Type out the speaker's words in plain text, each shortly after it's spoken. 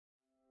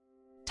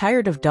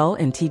Tired of dull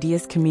and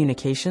tedious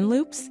communication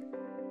loops?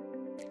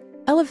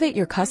 Elevate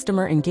your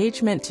customer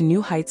engagement to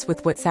new heights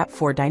with WhatsApp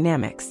for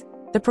Dynamics,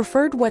 the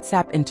preferred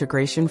WhatsApp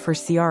integration for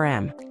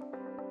CRM.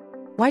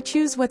 Why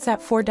choose WhatsApp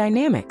for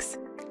Dynamics?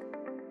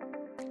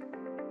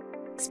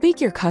 Speak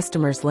your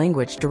customer's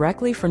language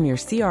directly from your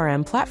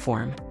CRM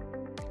platform.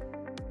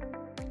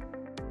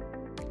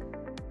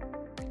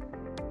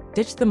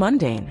 Ditch the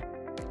mundane.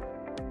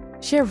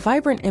 Share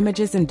vibrant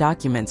images and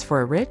documents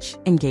for a rich,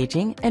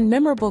 engaging, and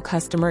memorable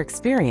customer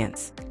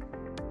experience.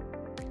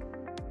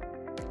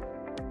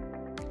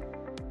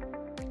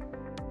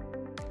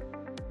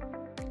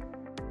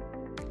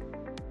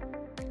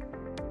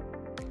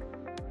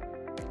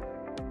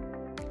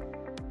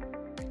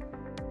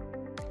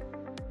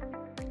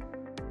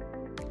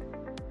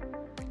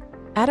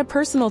 Add a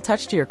personal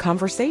touch to your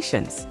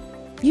conversations.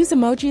 Use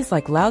emojis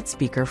like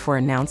loudspeaker for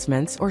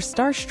announcements or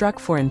starstruck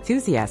for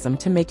enthusiasm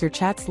to make your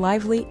chats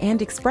lively and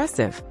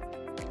expressive.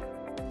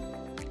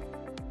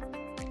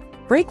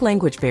 Break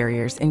language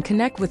barriers and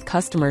connect with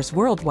customers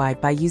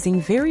worldwide by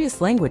using various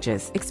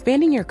languages,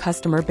 expanding your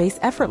customer base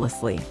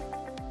effortlessly.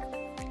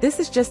 This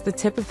is just the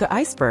tip of the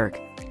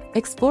iceberg.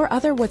 Explore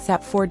other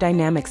WhatsApp for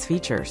Dynamics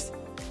features.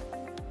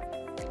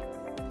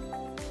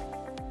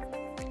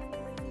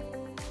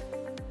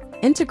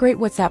 Integrate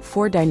WhatsApp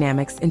for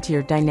Dynamics into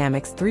your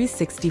Dynamics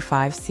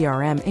 365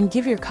 CRM and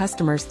give your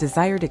customers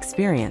desired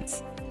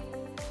experience.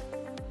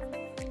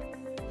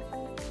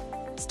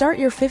 Start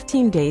your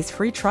 15 days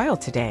free trial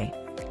today.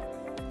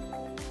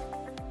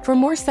 For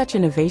more such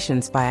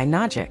innovations by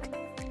iNogic,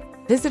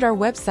 visit our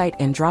website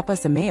and drop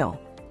us a mail.